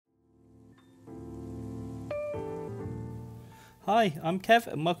Hi, I'm Kev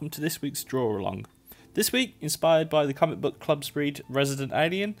and welcome to this week's Draw Along. This week, inspired by the comic book club's read Resident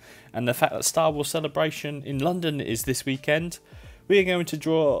Alien and the fact that Star Wars Celebration in London is this weekend, we are going to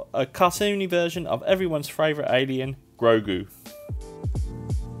draw a cartoony version of everyone's favourite alien, Grogu.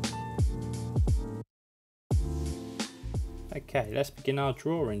 Okay, let's begin our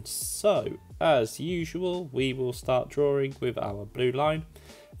drawing. So, as usual, we will start drawing with our blue line.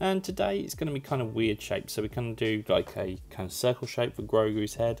 And today it's going to be kind of weird shapes. So we can do like a kind of circle shape for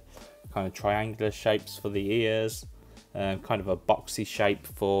Grogu's head, kind of triangular shapes for the ears, kind of a boxy shape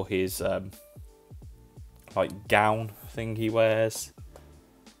for his like gown thing he wears.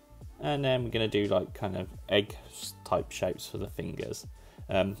 And then we're going to do like kind of egg type shapes for the fingers.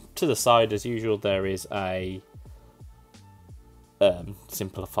 To the side, as usual, there is a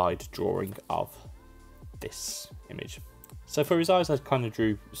simplified drawing of this image. So for his eyes, I kind of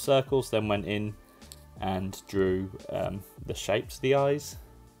drew circles, then went in and drew the shapes of the eyes.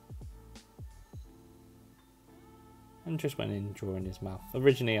 And just went in drawing his mouth.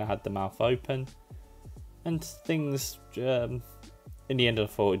 Originally I had the mouth open, and things, in the end I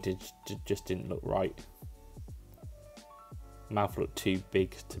thought it just didn't look right. Mouth looked too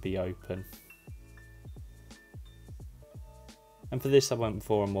big to be open. And for this I went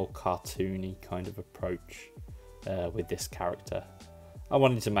for a more cartoony kind of approach. With this character, I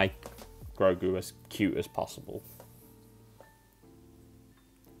wanted to make Grogu as cute as possible.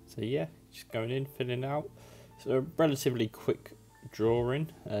 So yeah, just going in, filling out. So a relatively quick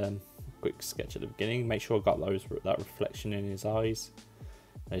drawing, quick sketch at the beginning. Make sure I got that reflection in his eyes,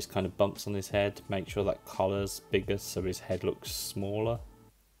 those kind of bumps on his head. Make sure that collar's bigger so his head looks smaller.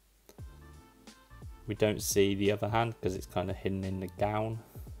 We don't see the other hand because it's kind of hidden in the gown,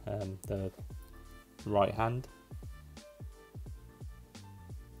 the right hand.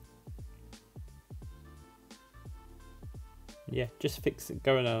 Yeah, just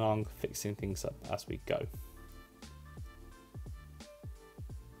going along, fixing things up as we go.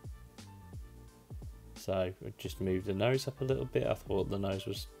 So we just moved the nose up a little bit. I thought the nose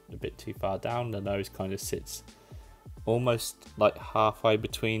was a bit too far down. The nose kind of sits almost like halfway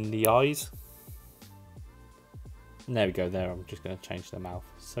between the eyes. And there we go, there I'm just going to change the mouth.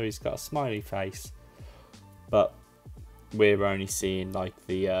 So he's got a smiley face, but we're only seeing like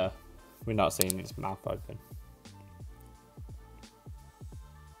the, we're not seeing his mouth open.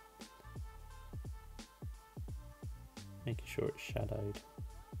 Making sure it's shadowed.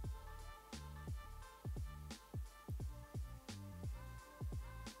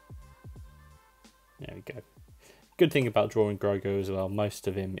 There we go. Good thing about drawing Grogu as well, most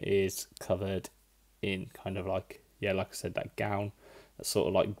of him is covered in kind of like, yeah, like I said, that gown, that sort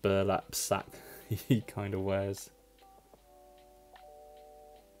of like burlap sack he kind of wears.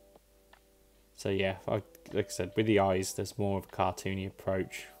 So yeah, like I said, with the eyes, there's more of a cartoony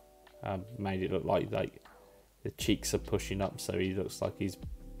approach. Made it look like the cheeks are pushing up, so he looks like he's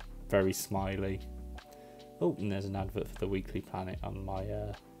very smiley. Oh, and there's an advert for the Weekly Planet on my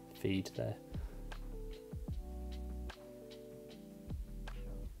feed there.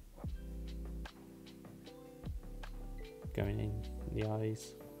 Going in the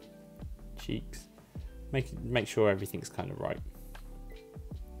eyes, cheeks. Make sure everything's kind of right.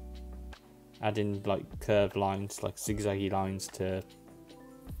 Add in like curved lines, like zigzaggy lines to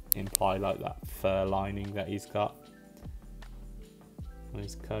imply like that fur lining that he's got on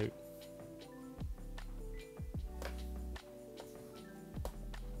his coat.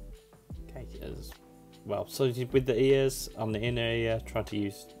 Okay, as well. So with the ears on the inner ear, try to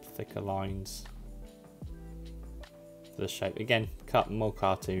use thicker lines for the shape. Again, cut more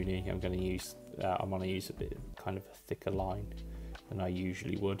cartoony. I'm going to use. I want to use a bit kind of a thicker line than I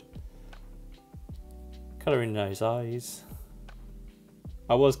usually would. Colouring those eyes.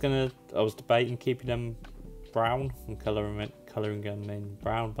 I was debating keeping them brown and colouring them in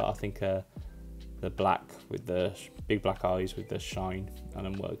brown, but I think the black with the big black eyes with the shine on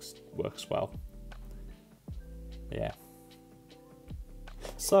them works well. Yeah.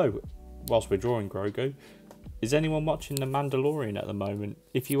 So, whilst we're drawing Grogu, is anyone watching The Mandalorian at the moment?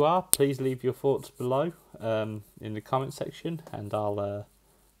 If you are, please leave your thoughts below in the comment section, and I'll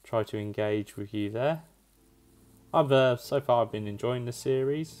try to engage with you there. So far I've been enjoying the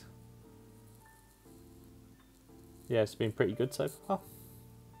series. Yeah, it's been pretty good so far.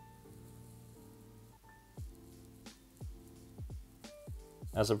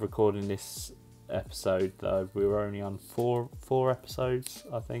 As of recording this episode, though, we were only on four episodes,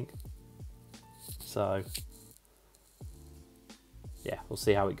 I think. So yeah, we'll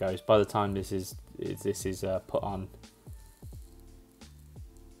see how it goes. By the time this is put on,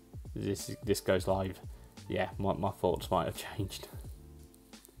 this goes live, yeah, my thoughts might have changed.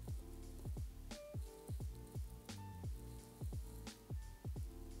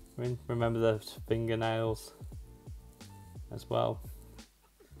 Remember those fingernails as well.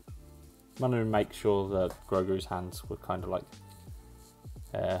 I wanted to make sure that Grogu's hands were kind of like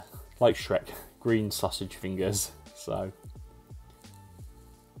Shrek, green sausage fingers. So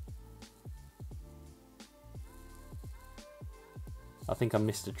I think I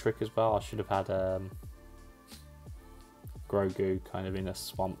missed a trick as well. I should have had Grogu kind of in a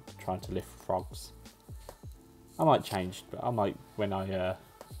swamp trying to lift frogs. I might change, but I might when I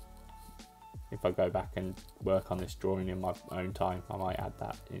if I go back and work on this drawing in my own time, I might add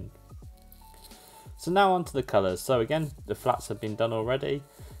that in. So now on to the colours. So again, the flats have been done already,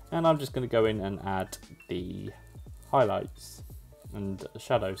 and I'm just going to go in and add the highlights and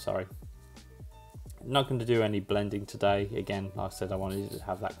shadows, sorry. I'm not going to do any blending today. Again, like I said, I wanted to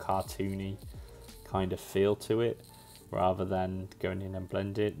have that cartoony kind of feel to it, rather than going in and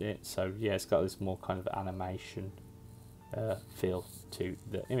blending it. So yeah, it's got this more kind of animation feel to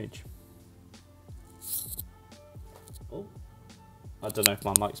the image. Oh, I don't know if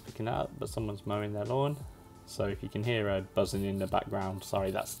my mic's picking that up, but someone's mowing their lawn. So if you can hear a buzzing in the background, sorry,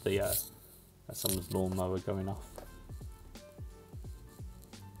 that's the that's someone's lawnmower going off.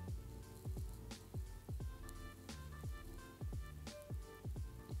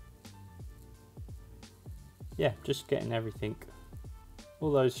 Yeah, just getting everything,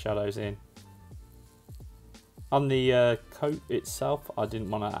 all those shadows in. On the coat itself, I didn't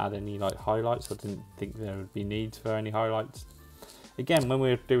want to add any like highlights. I didn't think there would be needs for any highlights. Again, when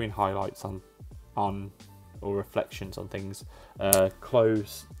we're doing highlights on or reflections on things,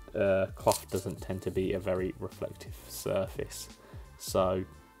 cloth doesn't tend to be a very reflective surface, so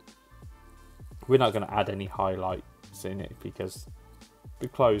we're not going to add any highlights in it because the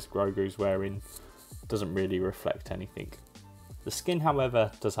clothes Grogu's wearing doesn't really reflect anything. The skin,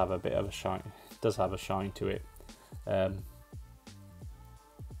 however, does have a bit of a shine. Does have a shine to it.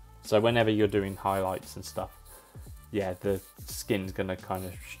 So whenever you're doing highlights and stuff, yeah, the skin's gonna kind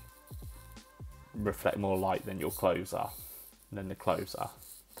of reflect more light than your clothes are,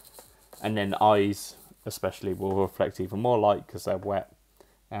 and then eyes especially will reflect even more light because they're wet.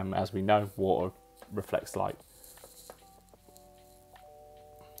 As we know, water reflects light.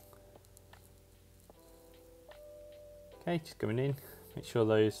 Okay, just going in, make sure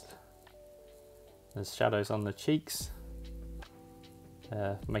there's shadows on the cheeks.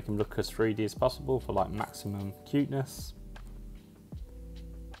 Make them look as 3D as possible for like maximum cuteness.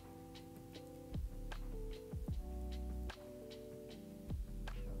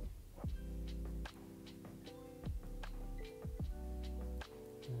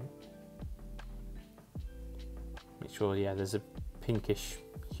 Make sure, yeah, there's a pinkish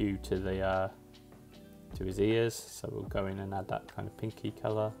hue to the to his ears, so we'll go in and add that kind of pinky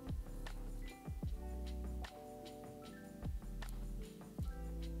colour.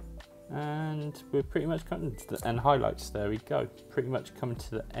 And we're pretty much coming to the, and highlights, there we go, pretty much coming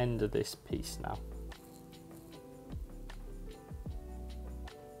to the end of this piece now.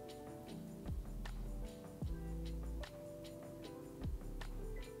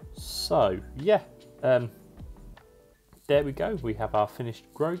 So yeah, there we go, we have our finished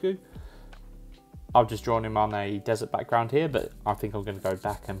Grogu. I've just drawn him on a desert background here, but I think I'm going to go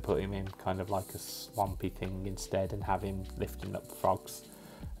back and put him in kind of like a swampy thing instead and have him lifting up frogs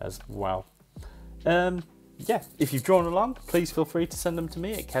as well. Yeah, if you've drawn along, please feel free to send them to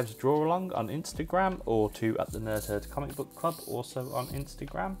me at Kev's Draw Along on Instagram, or to at the Nerd Herd Comic Book Club, also on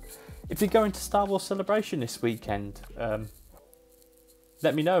Instagram. If you're going to Star Wars Celebration this weekend,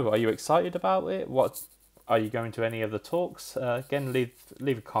 let me know. Are you excited about it? What are you going to any of the talks? Again,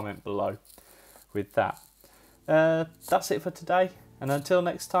 leave a comment below with that. That's it for today, and until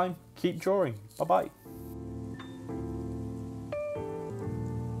next time, keep drawing. Bye bye.